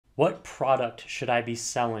What product should I be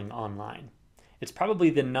selling online? It's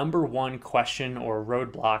probably the number one question or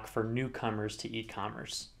roadblock for newcomers to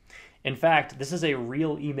e-commerce. In fact, this is a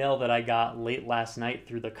real email that I got late last night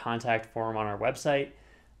through the contact form on our website,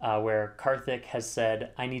 where Karthik has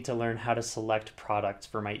said, I need to learn how to select products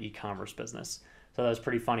for my e-commerce business. So that was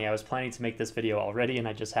pretty funny. I was planning to make this video already, and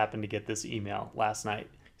I just happened to get this email last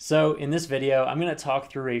night. So in this video, I'm going to talk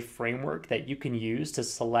through a framework that you can use to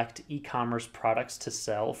select e-commerce products to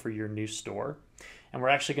sell for your new store. And we're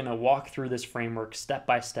actually going to walk through this framework step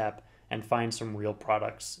by step and find some real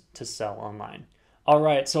products to sell online. All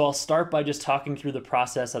right, so I'll start by just talking through the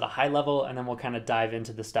process at a high level, and then we'll kind of dive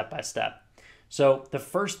into the step by step. So the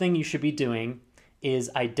first thing you should be doing is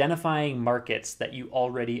identifying markets that you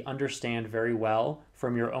already understand very well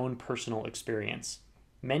from your own personal experience.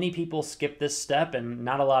 Many people skip this step, and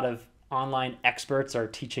not a lot of online experts are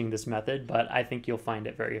teaching this method, but I think you'll find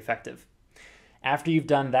it very effective. After you've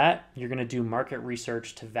done that, you're going to do market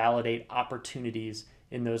research to validate opportunities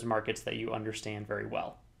in those markets that you understand very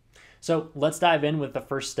well. So let's dive in with the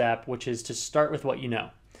first step, which is to start with what you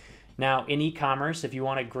know. Now, in e-commerce, if you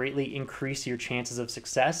want to greatly increase your chances of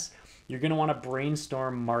success, you're going to want to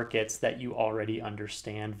brainstorm markets that you already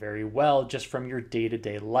understand very well just from your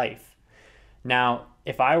day-to-day life. Now,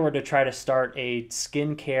 if I were to try to start a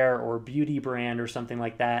skincare or beauty brand or something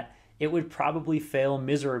like that, it would probably fail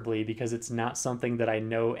miserably because it's not something that I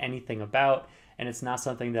know anything about, and it's not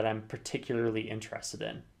something that I'm particularly interested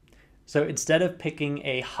in. So instead of picking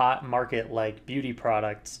a hot market like beauty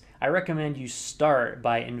products, I recommend you start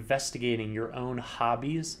by investigating your own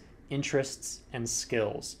hobbies, interests, and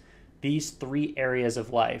skills. These three areas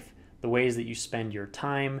of life, the ways that you spend your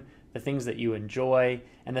time, the things that you enjoy,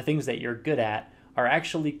 and the things that you're good at, are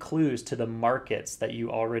actually clues to the markets that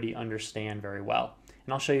you already understand very well.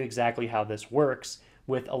 And I'll show you exactly how this works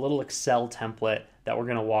with a little Excel template that we're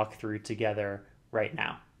going to walk through together right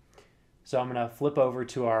now. So I'm going to flip over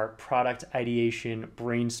to our product ideation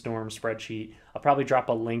brainstorm spreadsheet. I'll probably drop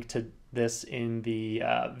a link to this in the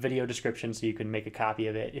video description so you can make a copy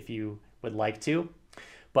of it if you would like to.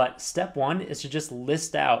 But step one is to just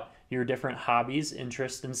list out your different hobbies,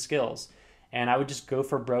 interests, and skills. And I would just go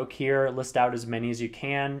for broke here, list out as many as you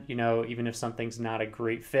can. You know, even if something's not a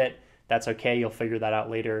great fit, that's okay. You'll figure that out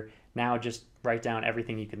later. Now just write down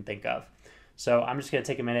everything you can think of. So I'm just going to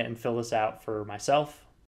take a minute and fill this out for myself.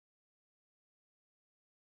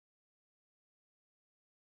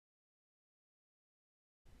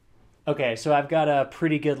 Okay, so I've got a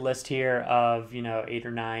pretty good list here of, 8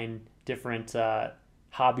 or 9 different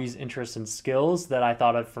hobbies, interests, and skills that I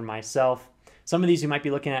thought of for myself. Some of these you might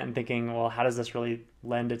be looking at and thinking, well, how does this really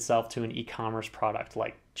lend itself to an e-commerce product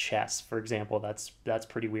like chess, for example? That's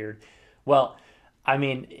pretty weird. Well, I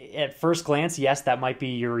mean, at first glance, yes, that might be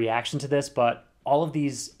your reaction to this, but all of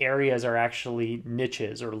these areas are actually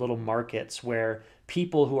niches or little markets where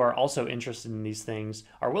people who are also interested in these things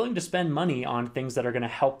are willing to spend money on things that are going to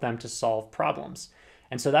help them to solve problems.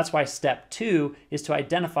 And so that's why step 2 is to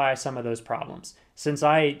identify some of those problems. Since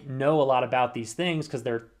I know a lot about these things because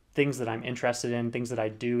they're things that I'm interested in, things that I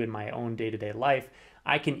do in my own day-to-day life,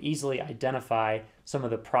 I can easily identify some of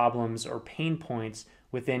the problems or pain points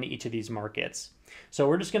within each of these markets. So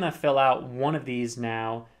we're just going to fill out one of these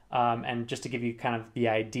now, and just to give you kind of the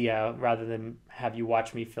idea rather than have you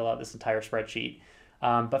watch me fill out this entire spreadsheet.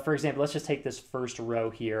 But for example, let's just take this first row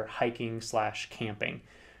here, hiking/camping.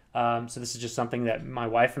 So this is just something that my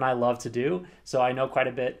wife and I love to do. So I know quite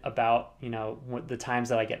a bit about, the times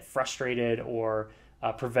that I get frustrated or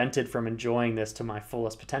prevented from enjoying this to my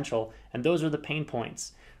fullest potential. And those are the pain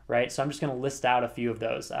points, right? So I'm just going to list out a few of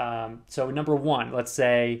those. So number 1, let's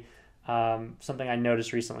say something I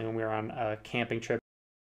noticed recently when we were on a camping trip.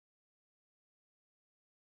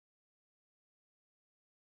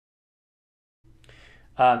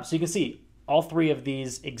 So you can see all 3 of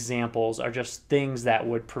these examples are just things that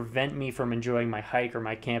would prevent me from enjoying my hike or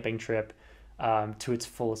my camping trip to its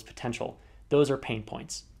fullest potential. Those are pain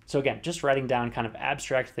points. So again, just writing down kind of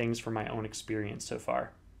abstract things from my own experience so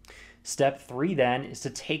far. Step 3 then is to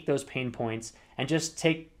take those pain points and just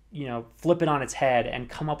flip it on its head and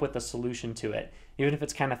come up with a solution to it, even if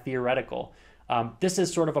it's kind of theoretical. This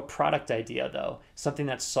is sort of a product idea though, something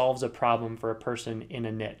that solves a problem for a person in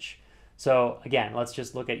a niche. So again, let's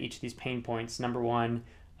just look at each of these pain points. Number 1,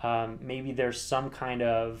 maybe there's some kind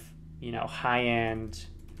of, high-end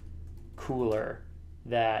cooler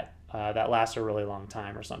that lasts a really long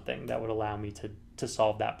time or something that would allow me to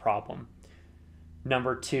solve that problem.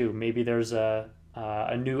 Number 2, maybe there's a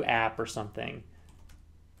new app or something,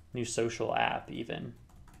 new social app even,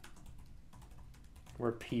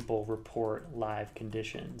 where people report live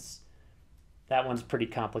conditions. That one's pretty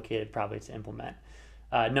complicated probably to implement.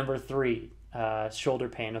 Number 3, shoulder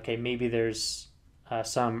pain. Okay, maybe there's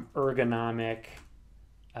some ergonomic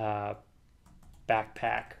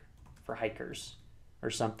backpack for hikers or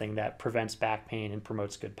something that prevents back pain and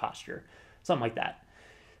promotes good posture. Something like that.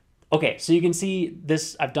 Okay, so you can see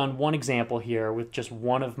this, I've done one example here with just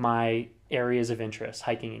one of my areas of interest,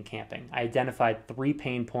 hiking and camping. I identified 3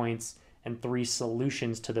 pain points and 3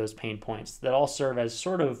 solutions to those pain points that all serve as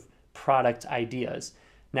sort of product ideas.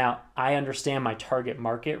 Now, I understand my target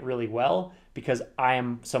market really well because I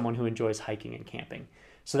am someone who enjoys hiking and camping.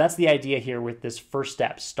 So that's the idea here with this first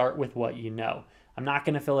step. Start with what you know. I'm not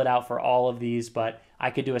going to fill it out for all of these, but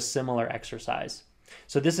I could do a similar exercise.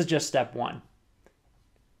 So this is just step 1.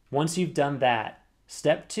 Once you've done that,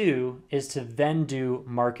 step 2 is to then do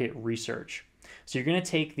market research. So you're going to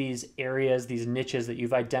take these areas, these niches that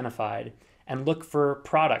you've identified, and look for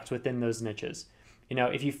products within those niches. You know,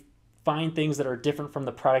 if you find things that are different from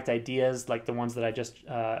the product ideas, like the ones that I just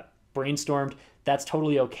brainstormed, that's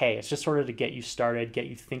totally okay. It's just sort of to get you started, get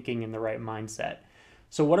you thinking in the right mindset.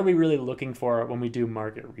 So what are we really looking for when we do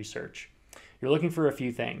market research? You're looking for a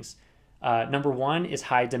few things. Number 1 is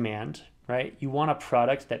high demand, right? You want a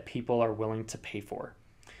product that people are willing to pay for.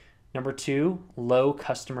 Number 2, low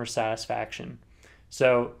customer satisfaction.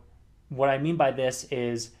 So what I mean by this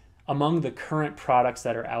is among the current products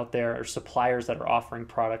that are out there or suppliers that are offering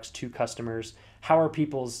products to customers, how are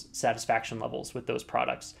people's satisfaction levels with those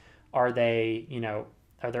products? Are they,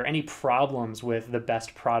 are there any problems with the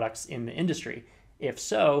best products in the industry? If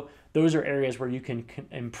so, those are areas where you can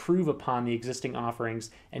improve upon the existing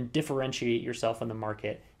offerings and differentiate yourself in the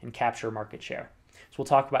market and capture market share. So we'll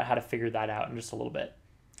talk about how to figure that out in just a little bit.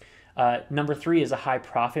 Number 3 is a high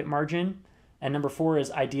profit margin. And number 4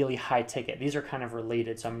 is ideally high ticket. These are kind of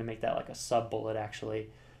related, so I'm going to make that like a sub-bullet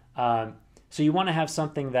actually. So you want to have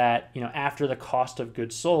something that, after the cost of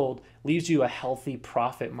goods sold, leaves you a healthy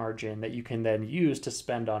profit margin that you can then use to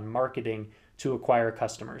spend on marketing to acquire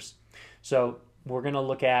customers. So we're going to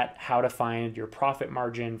look at how to find your profit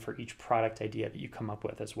margin for each product idea that you come up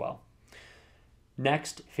with as well.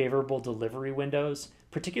 Next, favorable delivery windows.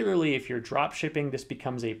 Particularly if you're drop shipping, this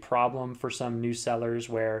becomes a problem for some new sellers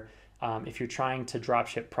where if you're trying to drop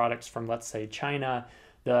ship products from, let's say, China,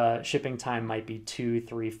 the shipping time might be 2,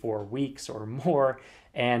 3, 4 weeks or more,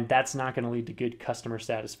 and that's not going to lead to good customer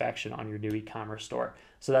satisfaction on your new e-commerce store.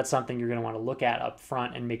 So that's something you're going to want to look at up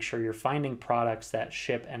front and make sure you're finding products that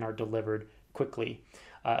ship and are delivered quickly,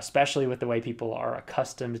 especially with the way people are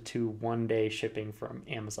accustomed to one-day shipping from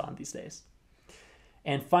Amazon these days.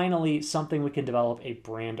 And finally, something we can develop a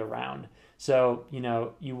brand around. So,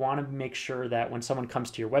 you want to make sure that when someone comes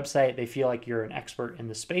to your website, they feel like you're an expert in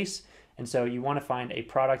the space. And so you want to find a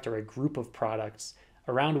product or a group of products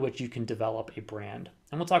around which you can develop a brand.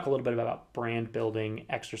 And we'll talk a little bit about brand building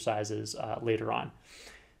exercises later on.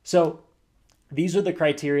 So these are the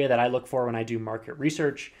criteria that I look for when I do market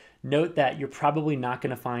research. Note that you're probably not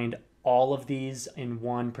going to find all of these in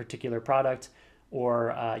one particular product,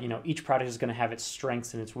 or each product is going to have its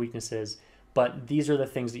strengths and its weaknesses. But these are the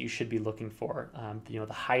things that you should be looking for. The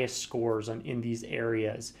highest scores in these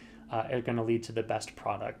areas are going to lead to the best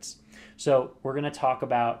products. So we're going to talk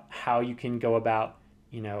about how you can go about,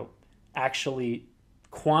 actually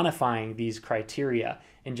quantifying these criteria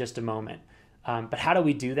in just a moment. But how do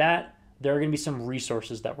we do that? There are going to be some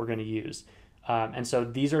resources that we're going to use. And so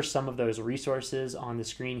these are some of those resources on the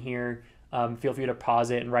screen here. Feel free to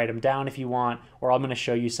pause it and write them down if you want, or I'm going to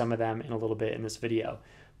show you some of them in a little bit in this video.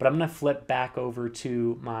 But I'm going to flip back over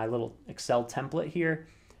to my little Excel template here.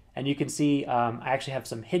 And you can see I actually have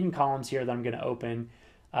some hidden columns here that I'm going to open.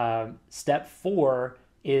 Step 4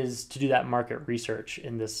 is to do that market research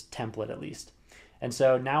in this template at least. And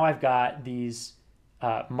so now I've got these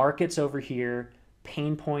markets over here,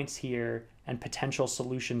 pain points here, and potential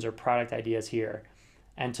solutions or product ideas here.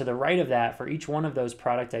 And to the right of that, for each one of those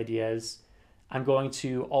product ideas, I'm going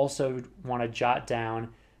to also want to jot down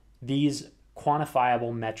these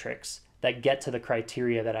quantifiable metrics that get to the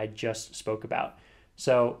criteria that I just spoke about.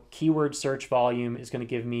 So keyword search volume is going to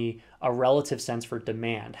give me a relative sense for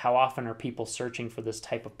demand. How often are people searching for this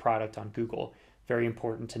type of product on Google? Very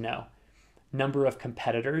important to know. Number of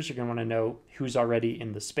competitors, you're going to want to know who's already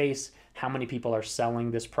in the space, how many people are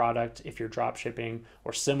selling this product if you're drop shipping,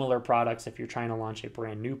 or similar products if you're trying to launch a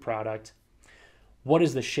brand new product. What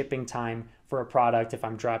is the shipping time for a product if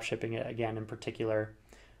I'm drop shipping it again in particular?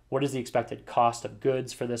 What is the expected cost of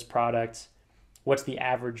goods for this product? What's the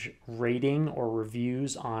average rating or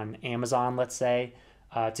reviews on Amazon, let's say,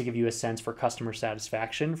 to give you a sense for customer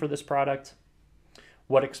satisfaction for this product?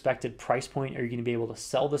 What expected price point are you going to be able to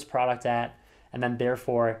sell this product at? and then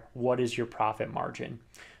therefore, what is your profit margin?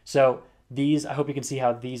 So these, I hope you can see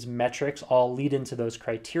how these metrics all lead into those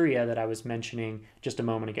criteria that I was mentioning just a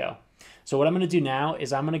moment ago. So what I'm going to do now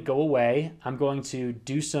is I'm going to go away. I'm going to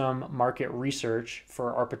do some market research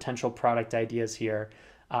for our potential product ideas here.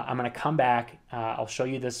 I'm going to come back. I'll show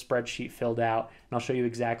you this spreadsheet filled out, and I'll show you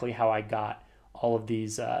exactly how I got all of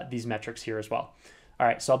these metrics here as well. All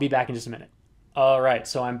right, so I'll be back in just a minute. All right,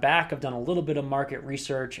 so I'm back. I've done a little bit of market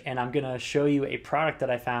research, and I'm going to show you a product that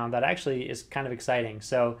I found that actually is kind of exciting.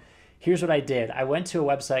 So here's what I did. I went to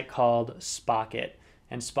a website called Sprocket,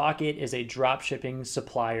 and Sprocket is a dropshipping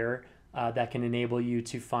supplier that can enable you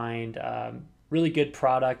to find really good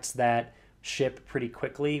products that ship pretty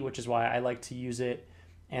quickly, which is why I like to use it.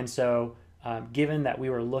 And so given that we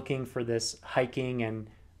were looking for this hiking and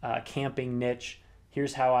camping niche,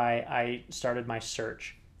 here's how I started my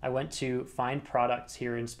search. I went to find products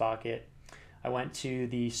here in Sprocket. I went to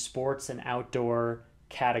the sports and outdoor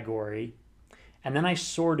category, and then I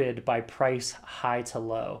sorted by price high to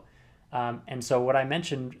low. And so what I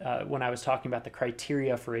mentioned when I was talking about the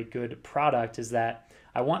criteria for a good product is that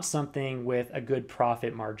I want something with a good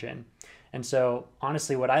profit margin. And so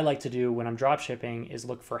honestly, what I like to do when I'm drop shipping is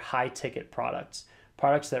look for high ticket products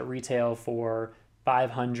that retail for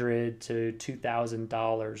 $500 to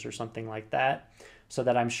 $2,000 or something like that, so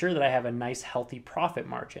that I'm sure that I have a nice healthy profit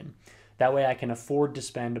margin. That way I can afford to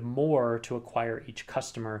spend more to acquire each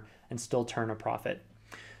customer and still turn a profit.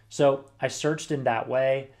 So I searched in that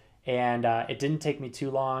way, and it didn't take me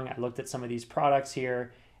too long. I looked at some of these products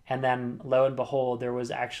here, and then lo and behold, there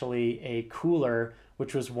was actually a cooler,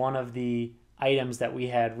 which was one of the items that we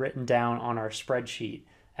had written down on our spreadsheet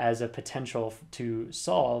as a potential to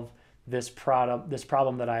solve this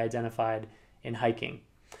problem that I identified in hiking.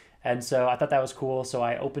 And so I thought that was cool. So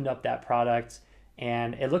I opened up that product,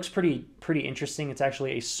 and it looks pretty interesting. It's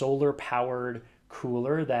actually a solar powered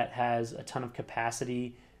cooler that has a ton of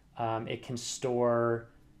capacity. It can store,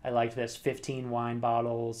 I liked this, 15 wine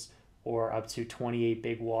bottles or up to 28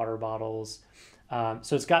 big water bottles.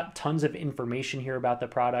 So it's got tons of information here about the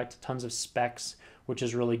product, tons of specs, which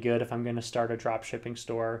is really good. If I'm going to start a drop shipping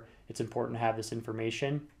store, it's important to have this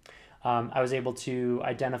information. I was able to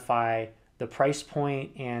identify the price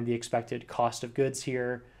point and the expected cost of goods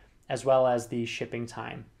here, as well as the shipping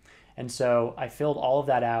time. And so I filled all of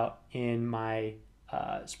that out in my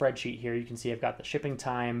spreadsheet here. You can see I've got the shipping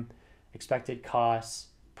time, expected costs,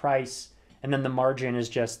 price, and then the margin is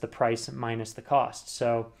just the price minus the cost.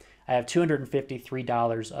 So I have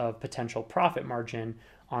 $253 of potential profit margin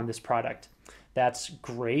on this product. That's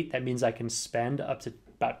great. That means I can spend up to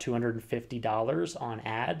about $250 on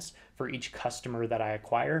ads for each customer that I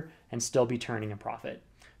acquire and still be turning a profit.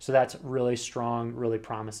 So that's really strong, really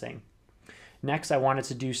promising. Next, I wanted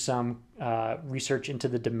to do some research into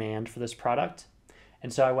the demand for this product.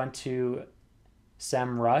 And so I went to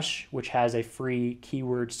SEMRush, which has a free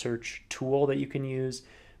keyword search tool that you can use,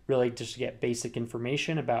 really just to get basic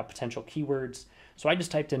information about potential keywords. So I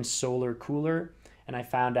just typed in solar cooler, and I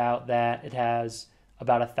found out that it has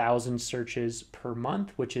about 1,000 searches per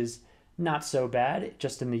month, which is not so bad,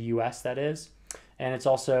 just in the US that is. And it's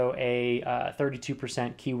also a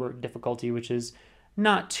 32% keyword difficulty, which is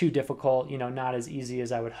not too difficult, not as easy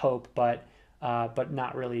as I would hope, but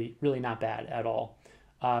not really not bad at all.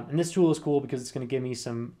 And this tool is cool because it's going to give me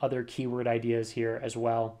some other keyword ideas here as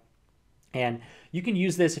well. And you can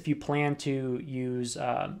use this if you plan to use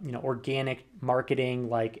organic marketing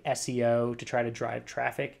like SEO to try to drive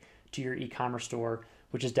traffic to your e-commerce store,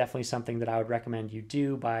 which is definitely something that I would recommend you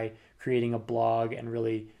do by creating a blog and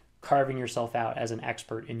really carving yourself out as an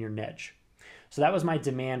expert in your niche. So that was my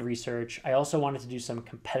demand research. I also wanted to do some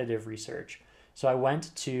competitive research. So I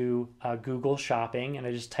went to Google Shopping, and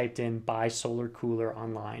I just typed in buy solar cooler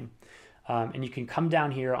online. And you can come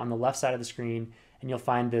down here on the left side of the screen, and you'll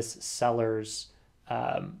find this sellers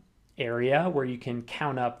area where you can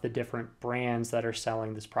count up the different brands that are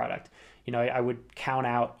selling this product. I would count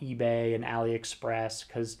out eBay and AliExpress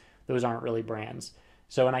because those aren't really brands.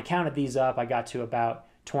 So when I counted these up, I got to about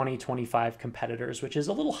 20, 25 competitors, which is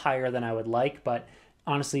a little higher than I would like, but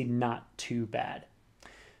honestly not too bad.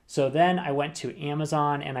 So then I went to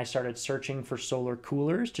Amazon and I started searching for solar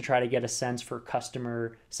coolers to try to get a sense for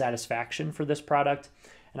customer satisfaction for this product.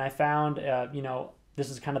 And I found, this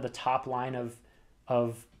is kind of the top line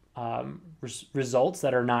of results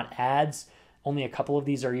that are not ads. Only a couple of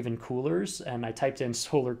these are even coolers, and I typed in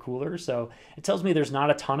solar cooler. So it tells me there's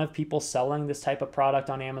not a ton of people selling this type of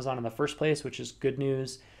product on Amazon in the first place, which is good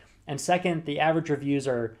news. And second, the average reviews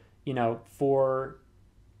are, 4,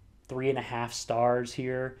 3.5 stars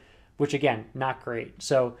here, which again, not great.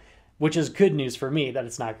 So, which is good news for me that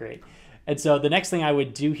it's not great. And so the next thing I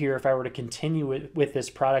would do here if I were to continue with this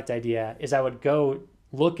product idea is I would go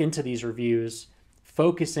look into these reviews,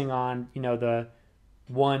 focusing on, the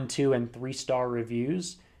 1, 2, and 3-star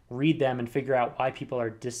reviews, read them and figure out why people are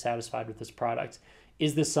dissatisfied with this product.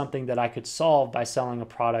 Is this something that I could solve by selling a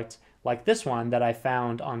product like this one that I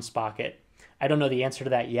found on Sprocket? I don't know the answer to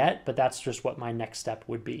that yet, but that's just what my next step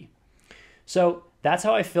would be. So that's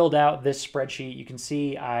how I filled out this spreadsheet. You can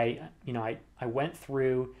see I went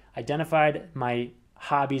through, identified my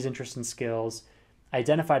hobbies, interests, and skills. I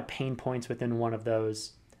identified pain points within one of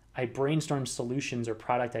those. I brainstormed solutions or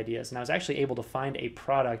product ideas, and I was actually able to find a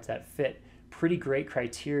product that fit pretty great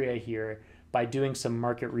criteria here by doing some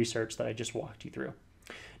market research that I just walked you through.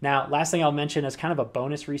 Now, last thing I'll mention as kind of a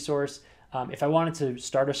bonus resource, if I wanted to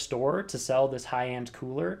start a store to sell this high-end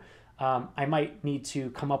cooler, I might need to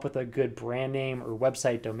come up with a good brand name or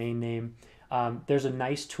website domain name. There's a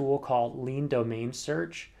nice tool called Lean Domain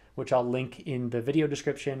Search, which I'll link in the video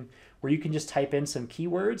description, where you can just type in some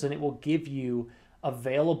keywords and it will give you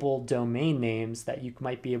available domain names that you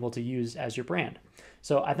might be able to use as your brand.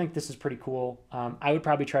 So I think this is pretty cool. I would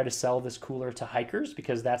probably try to sell this cooler to hikers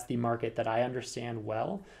because that's the market that I understand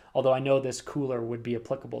well. Although I know this cooler would be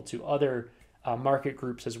applicable to other market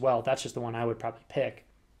groups as well. That's just the one I would probably pick.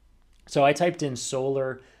 So I typed in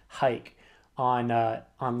solar hike on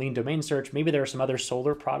Lean Domain Search. Maybe there are some other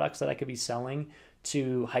solar products that I could be selling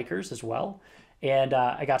to hikers as well. And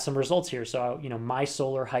I got some results here. So,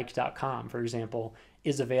 mysolarhike.com, for example,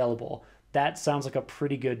 is available. That sounds like a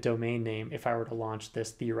pretty good domain name if I were to launch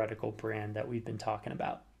this theoretical brand that we've been talking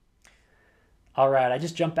about. All right, I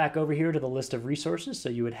just jumped back over here to the list of resources so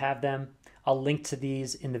you would have them. I'll link to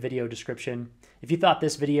these in the video description. If you thought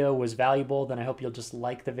this video was valuable, then I hope you'll just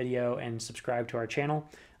like the video and subscribe to our channel.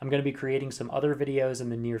 I'm going to be creating some other videos in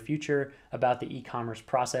the near future about the e-commerce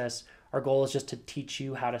process. Our goal is just to teach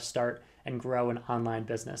you how to start and grow an online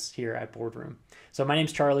business here at Boardroom. So my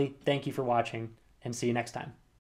name's Charlie. Thank you for watching, and see you next time.